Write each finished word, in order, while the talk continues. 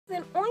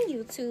on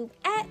YouTube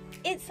at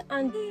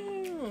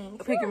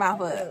itsandreamonroe. Pick your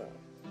mouth up.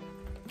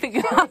 Pick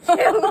your mouth up.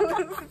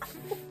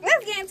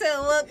 Let's get into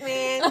the look,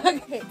 man.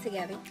 Okay. Hit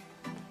together.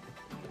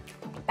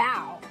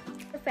 Bow.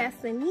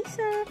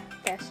 Fashionista.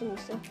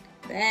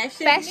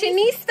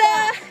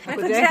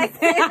 Michael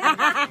Jackson.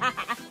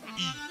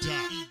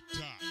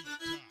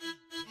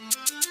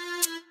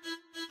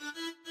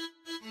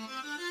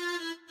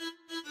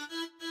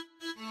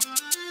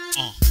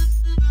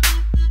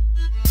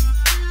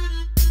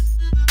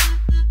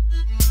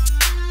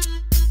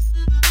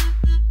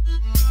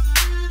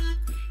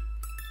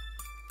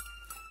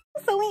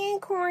 So we in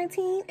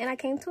quarantine, and I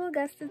came to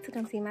Augusta to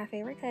come see my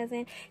favorite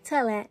cousin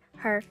to let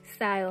her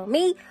style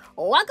me.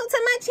 Welcome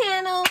to my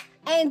channel,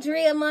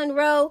 Andrea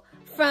Monroe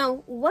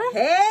from what?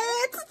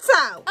 Head to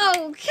toe.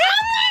 Okay.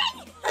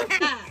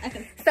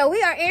 So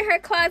we are in her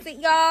closet,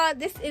 y'all.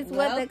 This is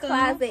what the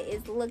closet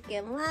is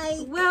looking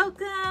like.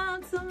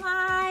 Welcome to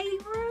my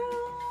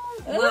room.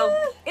 Well,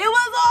 it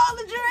was all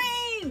a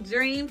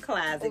dream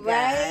closet,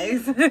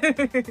 guys.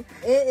 Right?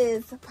 It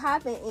is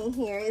popping in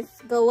here.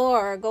 It's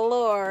galore.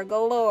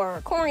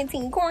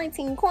 Quarantine.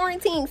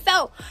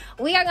 So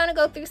we are gonna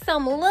go through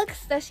some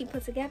looks that she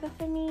put together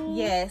for me.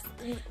 Yes,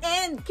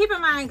 and keep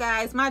in mind,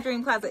 guys, my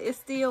dream closet is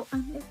still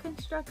under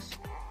construction.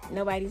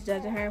 Nobody's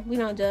judging her. We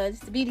don't judge.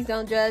 The beauties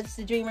don't judge.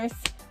 The dreamers,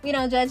 we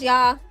don't judge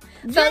y'all.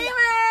 Dreamers.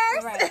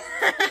 Right.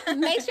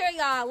 Make sure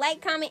y'all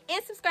like, comment,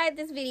 and subscribe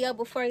this video.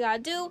 Before y'all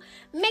do,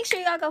 make sure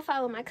y'all go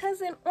follow my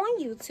cousin on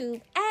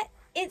YouTube at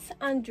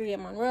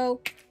itsandreamonroe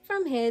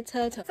from head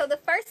to toe. So the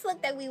first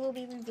look that we will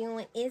be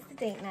reviewing is the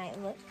date night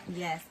look.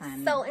 Yes,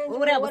 honey. So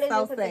Andrea, what did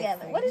you put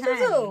together? What did you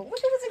do?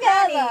 What you put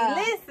together?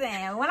 Honey,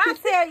 listen, when I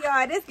tell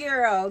y'all this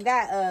girl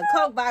got a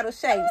Coke bottle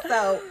shape,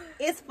 so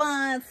it's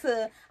fun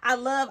to.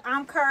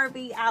 I'm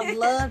curvy. I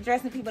love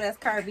dressing people that's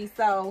curvy.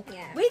 So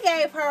we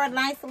gave her a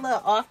nice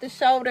little off the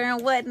shoulder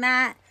and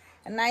whatnot.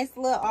 A nice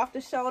little off the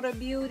shoulder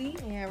beauty.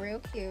 Yeah, real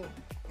cute.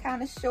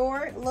 Kind of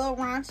short, a little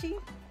raunchy.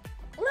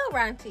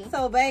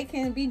 So babe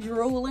can be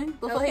drooling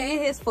before he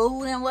get his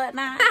food and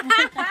whatnot.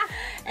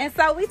 And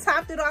so we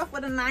topped it off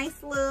with a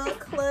nice little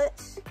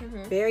clutch.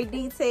 Very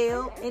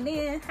detailed. And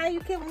then how you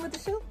killing with the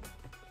shoe?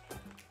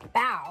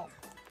 Bow.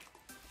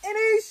 And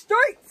these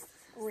straights.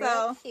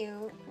 Real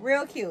cute.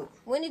 Real cute.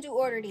 When did you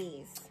order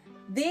these?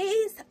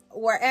 These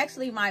were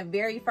actually my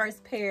very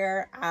first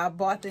pair. I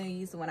bought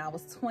these when I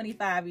was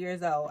 25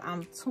 years old.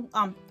 I'm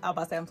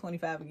about to say I'm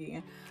 25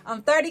 again.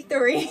 I'm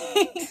 33.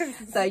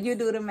 So you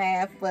do the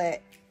math,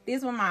 but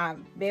these were my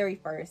very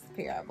first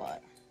pair I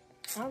bought.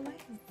 All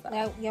right.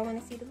 So, y'all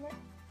want to see the look?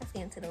 Let's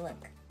get into the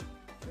look.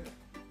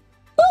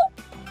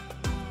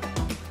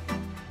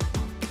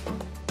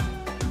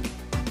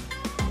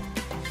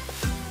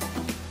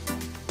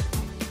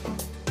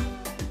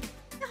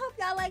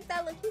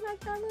 You like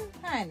that look?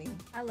 Honey,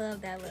 I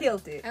love that look.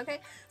 Killed it. Okay.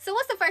 So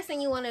what's the first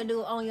thing you want to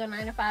do on your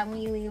 9 to 5 when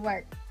you leave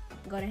work?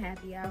 Go to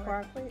happy hour.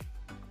 Before I quit.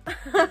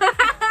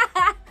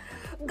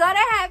 Go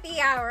to happy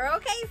hour.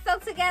 Okay.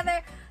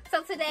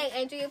 So today,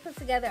 Andrea put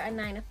together a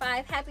 9 to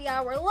 5 happy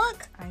hour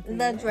look.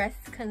 The dress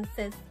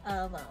consists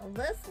of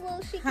this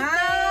little chic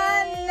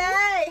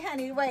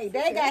honey, wait.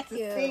 They got to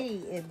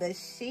see the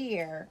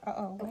sheer.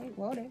 Wait,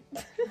 whoa there.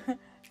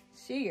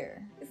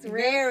 Sheer. It's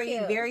very,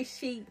 very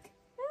chic.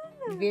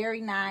 Very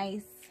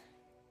nice.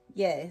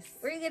 Yes.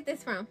 Where you get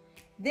this from?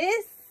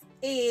 This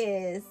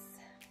is.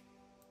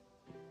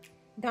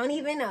 Don't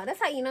even know. That's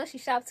how you know she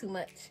shopped too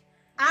much.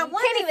 I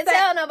can't even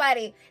tell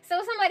nobody.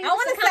 So somebody. I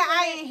want to say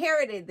I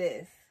inherited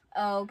this.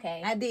 Oh,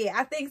 okay. I did.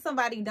 I think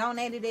somebody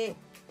donated it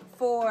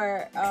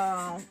for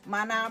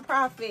my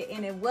nonprofit,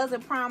 and it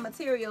wasn't prime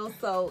material,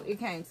 so it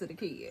came to the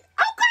kid.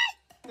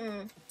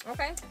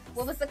 Okay.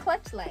 What was the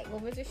clutch like?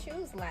 What was your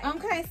shoes like?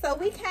 Okay, so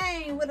we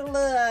came with a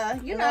little,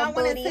 I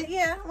wanted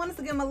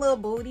to give him a little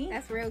booty.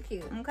 That's real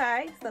cute.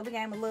 Okay, so we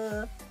gave him a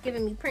little,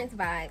 giving me Prince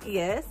vibes.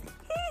 Yes.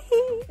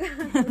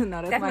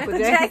 No, that's Michael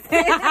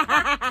Jackson.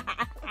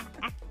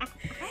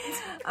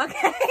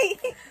 Okay.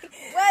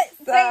 What?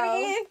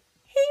 Say it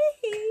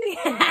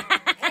again.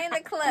 And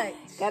the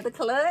clutch. Got the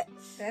clutch.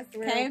 That's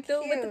real Came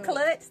through with the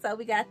clutch, so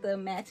we got the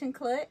matching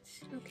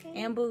clutch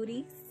and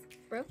booties.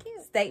 Real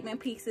cute. Statement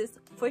pieces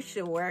for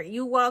sure.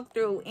 You walk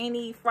through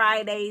any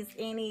Fridays,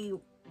 any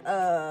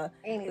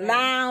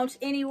lounge,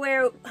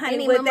 anywhere,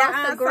 honey, with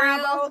that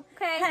ensemble,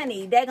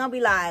 honey, they're gonna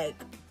be like,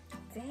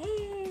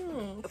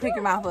 dang. Pick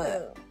your mouth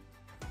up.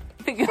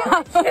 Pick your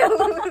mouth up.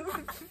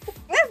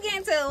 Let's get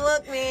into the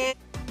look, man.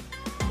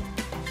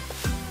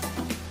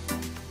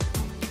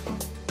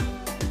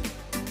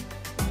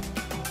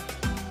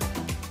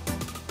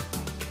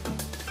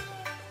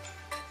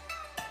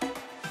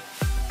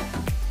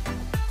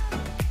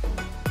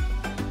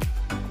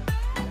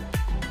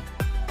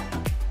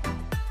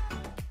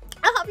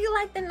 You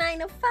like the 9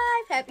 to 5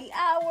 happy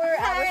hour?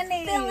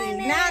 Honey, I was feeling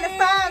it. 9 to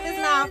 5 is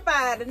not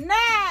 5 to 9.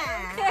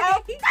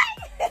 Okay.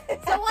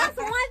 So what's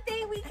one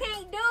thing we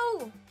can't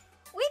do?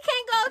 We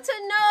can't go to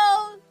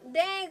no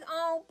dang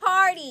on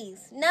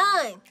parties.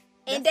 None.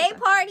 And day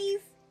parties,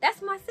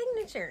 that's my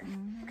signature.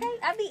 Okay?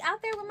 I be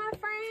out there with my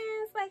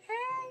friends like,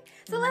 hey,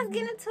 So let's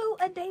get into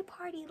a day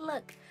party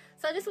look.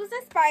 So this was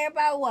inspired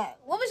by what?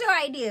 What was your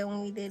idea when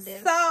we did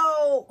this?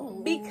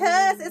 So,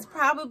 because it's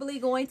probably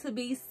going to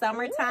be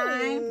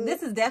summertime,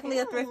 this is definitely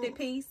a thrifted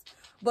piece.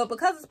 But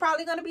because it's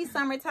probably going to be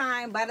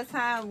summertime, by the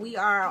time we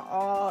are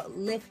all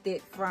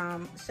lifted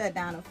from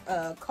shutdown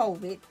of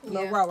COVID,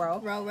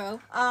 Roro.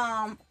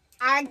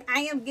 I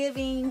am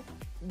giving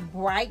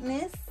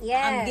brightness.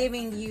 I'm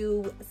giving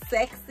you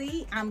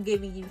sexy. I'm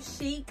giving you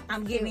chic.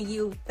 I'm giving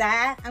you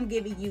thigh. I'm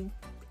giving you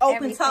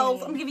open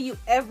toes. I'm giving you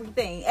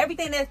everything.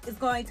 Everything that is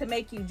going to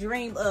make you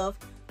dream of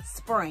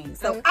spring.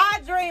 So I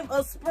dream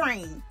of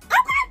spring.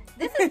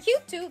 This is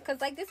cute too,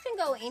 because like this can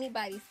go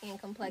anybody's skin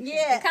complexion.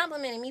 Yeah. It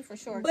complimented me for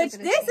sure. But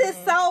this is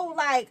so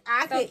like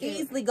I could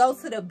easily go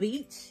to the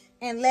beach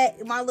and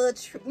let my little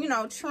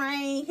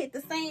train hit the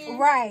sand.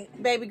 Right.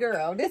 Baby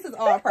girl, this is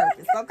all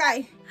purpose,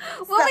 okay?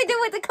 What we do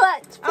with the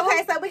clutch?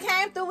 Okay, so we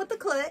came through with the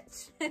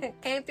clutch.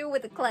 Came through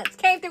with the clutch.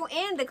 Came through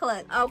in the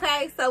clutch.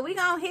 Okay, so we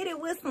gonna hit it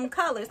with some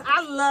colors.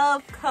 I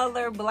love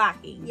color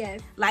blocking. Yes.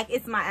 Like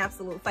it's my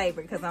absolute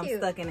favorite because I'm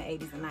stuck in the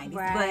 80s and 90s.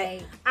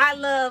 Right. But I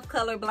love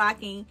color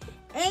blocking.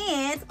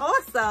 And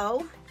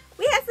also,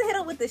 we have to hit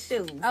them with the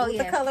shoes. Oh,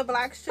 yeah. The color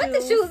block shoes. Put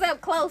the shoes up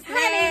close, man.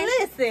 Hey,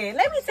 listen.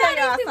 Let me tell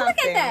y'all something. Look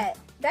at that.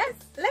 Let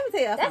me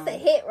tell y'all something. That's a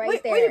hit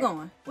right there. Where you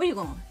going? Where you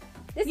going?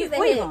 This is a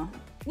where hit. You going?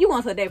 You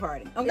going to a day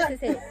party. Okay?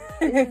 This is it.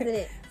 This is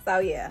it. So,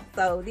 yeah.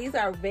 So, these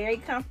are very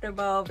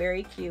comfortable,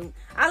 very cute.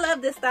 I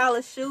love this style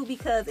of shoe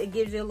because it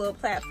gives you a little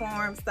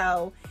platform.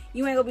 So,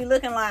 you ain't going to be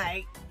looking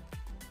like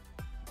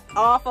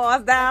all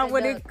falls down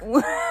with it.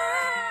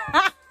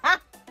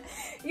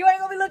 You ain't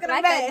gonna be looking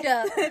like a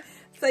duck.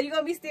 So you're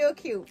gonna be still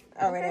cute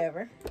or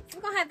whatever.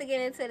 We're gonna have to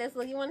get into this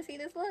look. You wanna see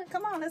this look?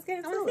 Come on, let's get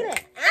into it. I wanna see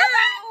that.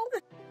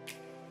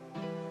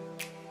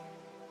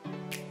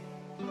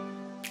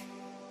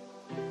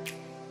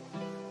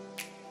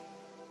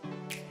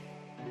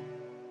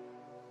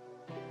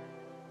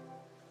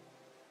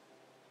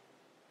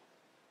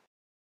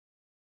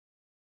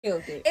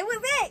 Killed it. It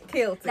was it.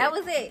 Killed it. That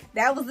was it.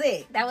 That was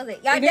it. That was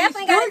it. Y'all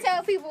definitely gotta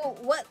tell people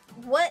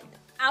what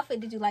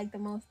outfit did you like the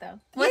most though?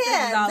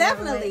 Yeah,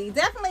 definitely.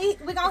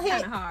 We're gonna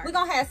hit. We're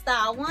gonna have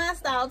style 1,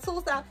 style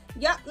 2, style.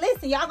 Y'all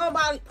listen. Y'all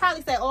gonna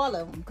probably say all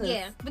of them.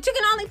 Yeah, but you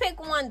can only pick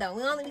one though.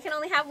 We can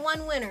only have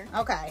one winner.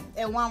 Okay,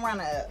 and one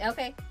runner up.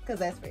 Okay, because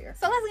that's fair.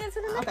 So let's get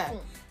to the next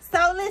one.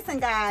 So listen,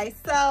 guys.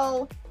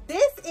 So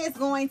this is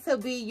going to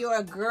be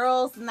your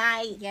girls'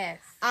 night. Yes.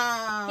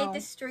 Hit the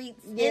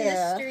streets. Yeah. In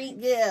the streets.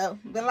 Yeah.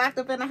 Been locked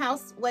up in the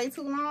house way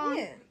too long.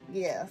 Yeah.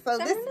 Yeah. So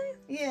this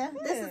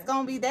is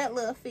gonna be that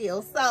little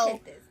feel. So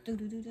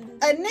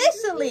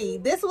initially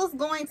this was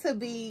going to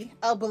be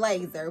a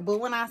blazer, but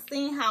when I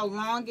seen how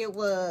long it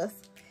was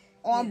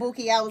on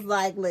Boujee, I was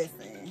like,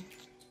 listen,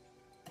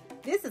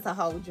 this is a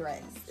whole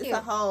dress. Cute. It's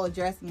a whole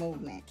dress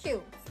movement.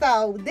 Cute.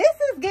 So this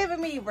is giving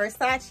me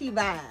Versace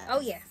vibes. Oh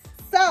yes.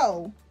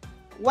 So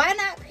why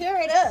not pair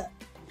it up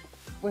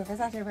with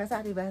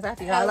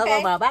Versace all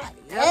over my body?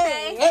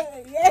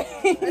 Okay. Yeah.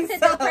 Let's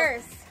hit the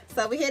purse.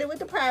 So we hit it with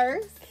the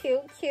purse.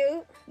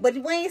 Cute. But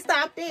we ain't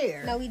stopped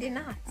there. No, we did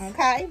not.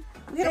 Okay.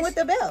 We hit it with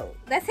the belt.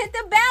 Let's hit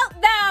the belt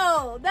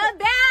though. The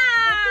belt.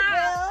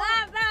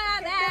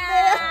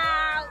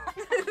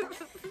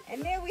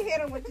 And then we hit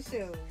them with the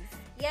shoes.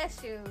 Yes,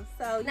 shoes.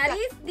 So now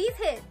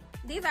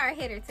these are a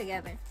hitter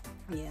together.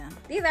 Yeah.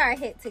 These are a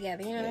hit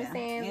together. You know what I'm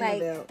saying?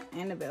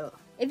 And the belt.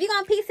 If you're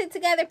gonna piece it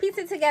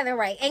together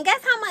right. And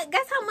guess how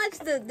much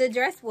the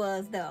dress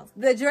was though?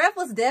 The dress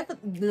was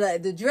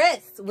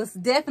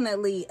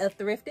definitely a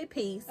thrifted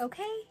piece.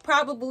 Okay.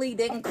 Probably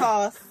didn't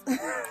cost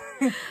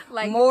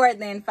like more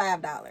than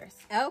 $5.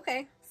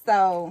 Okay.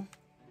 So,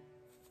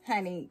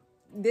 honey,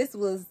 this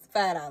was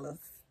 $5.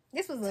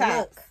 This was a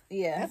look.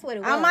 Yeah. That's what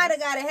it was. I might have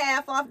got it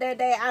half off that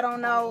day. I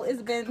don't know.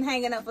 It's been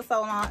hanging up for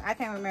so long. I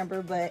can't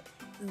remember, but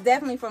it's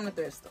definitely from the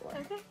thrift store.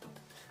 Okay.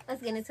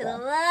 Let's get into the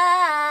look.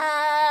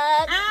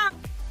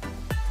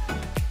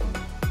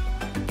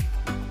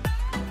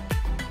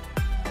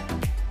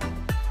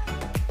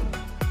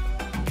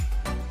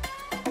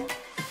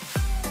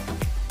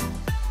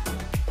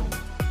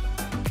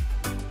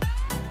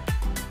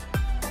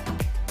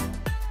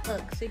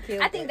 Look, she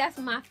killed I think that's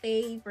my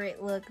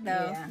favorite look, though.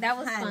 Yeah. That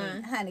was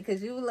fun. Honey,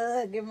 because you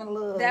love giving a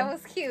little. That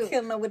was cute.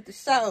 Killing her with the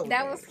shoulders.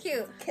 That was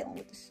cute. Killing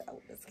with the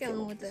shoulders.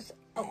 Killing with the.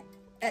 Oh.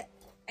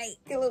 Hey,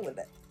 killing with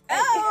it.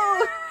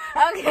 Oh,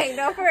 okay,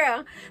 no, for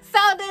real. So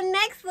the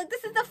next look,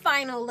 this is the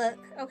final look,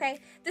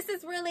 okay? This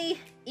is really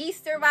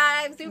Easter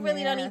vibes. We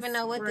really don't even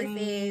know what this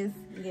is.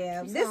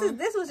 Yeah, so,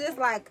 this was just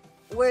like,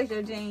 where's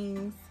your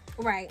jeans?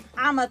 Right.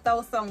 I'm going to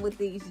throw something with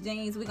these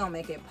jeans. We're going to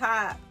make it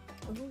pop.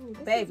 Ooh,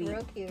 this baby, is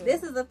real cute.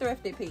 This is a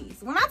thrifted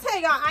piece. When I tell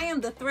y'all I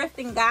am the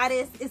thrifting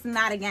goddess, it's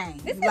not a game.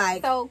 This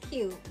is so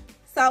cute.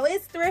 So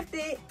it's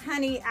thrifted,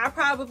 honey. I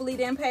probably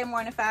didn't pay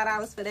more than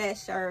 $5 for that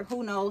shirt.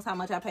 Who knows how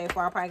much I paid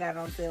for? I probably got it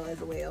on sale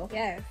as well.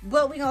 Yes.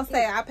 But we're going to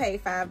say I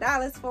paid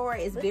 $5 for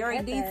it. It's very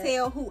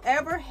detailed.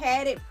 Whoever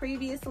had it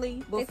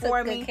previously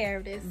before me, good care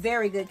of this.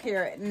 Very good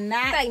care.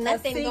 Not like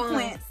nothing a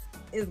sequence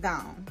is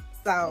gone.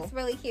 So it's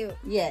really cute.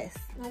 yes.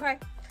 Okay.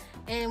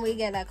 And we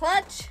get a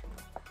clutch.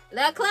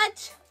 The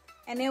clutch.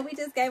 And then we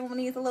just gave them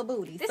these little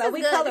booties. This so is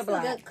we good. color This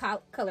block. is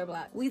good color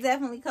block. We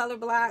definitely color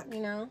block. You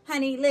know.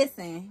 Honey,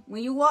 listen.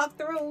 When you walk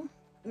through,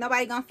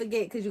 nobody gonna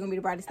forget because you're gonna be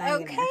the brightest thing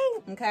in there.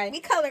 Okay. We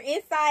color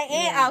inside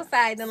and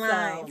outside the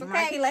lines. So,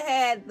 okay. Markela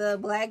had the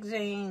black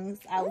jeans.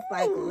 I was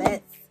like,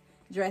 let's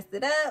dress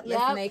it up.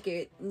 Let's make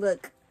it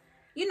look,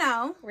 you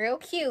know, real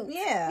cute.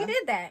 Yeah. We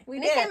did that. We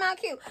did. It came out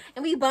cute.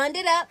 And we bunned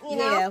it up, you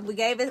know. Yeah, we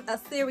gave it a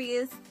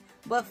serious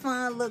but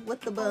fun look with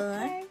the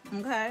bun.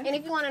 Okay. And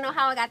if you want to know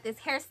how I got this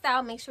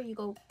hairstyle, make sure you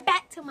go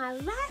back to my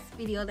last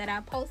video that I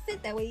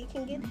posted. That way you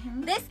can get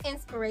this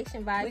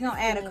inspiration vibe. We're going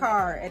to add a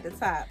card at the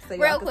top so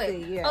y'all real can quick.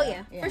 see. Yeah. Oh,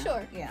 yeah. For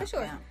sure. Yeah. For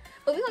sure. Yeah.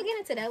 But we're going to get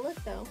into that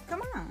look, though.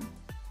 Come on.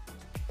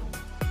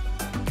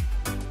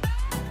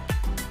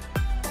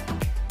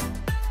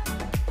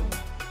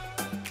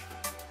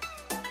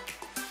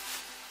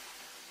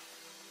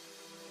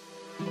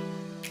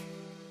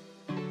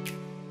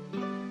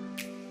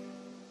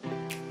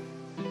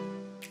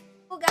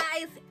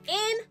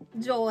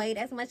 Enjoyed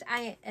as much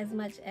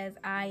as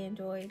I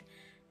enjoyed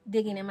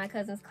digging in my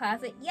cousin's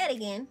closet yet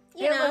again.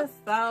 It was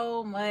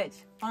so much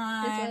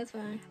fun. This was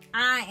fun.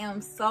 I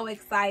am so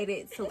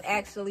excited to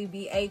actually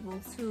be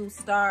able to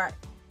start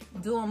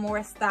doing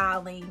more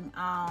styling.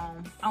 I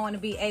want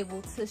to be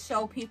able to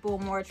show people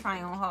more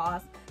try on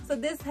hauls. So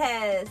this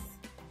has,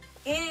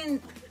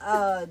 in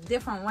a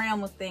different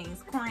realm of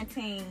things,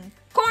 quarantine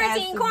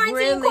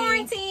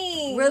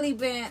really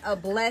been a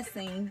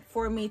blessing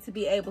for me to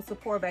be able to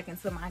pour back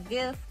into my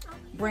gift,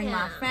 bring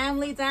my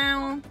family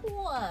down.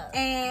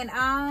 And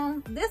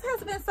this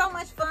has been so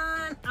much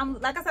fun.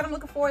 Like I said, I'm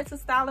looking forward to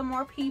styling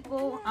more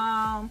people.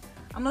 I'm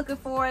looking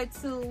forward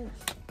to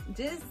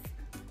just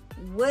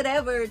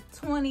whatever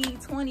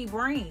 2020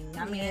 brings.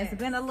 I mean, it's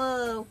been a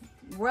little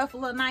rough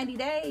little 90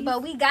 days,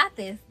 but we got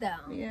this though.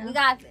 We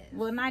got this.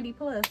 Well, 90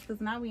 plus,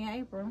 because now we in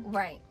April.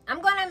 Right.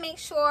 I'm gonna make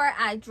sure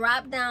I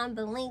drop down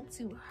the link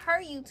to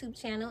her YouTube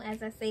channel,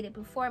 as I stated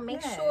before.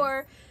 Make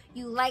sure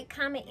you like,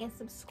 comment, and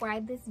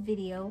subscribe this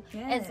video,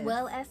 as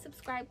well as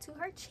subscribe to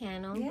her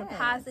channel. The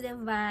positive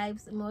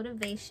vibes,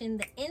 motivation,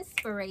 the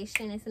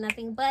inspiration is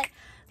nothing but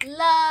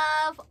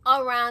love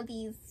around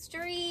these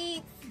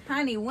streets.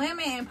 Honey,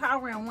 women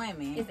empowering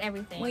women is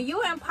everything. When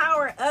you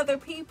empower other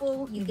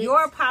people,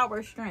 your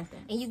power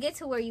strengthens. And you get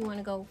to where you want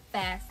to go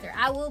faster.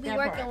 I will be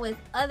working with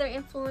other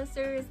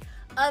influencers,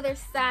 other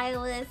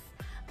stylists,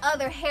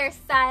 other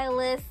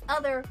hairstylists,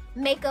 other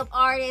makeup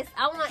artists.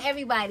 I want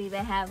everybody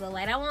to have the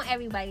light. I want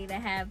everybody to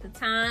have the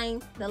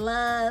time, the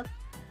love.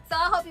 So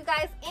I hope you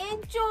guys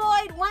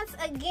enjoyed. Once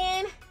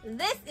again,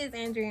 this is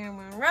Andrea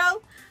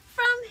Monroe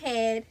from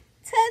head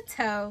to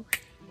toe.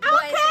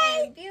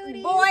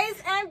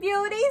 Boys and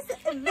beauties.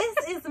 This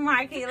is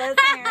Markela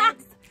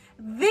Terrence,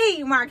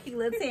 the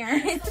Markela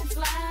Terrence.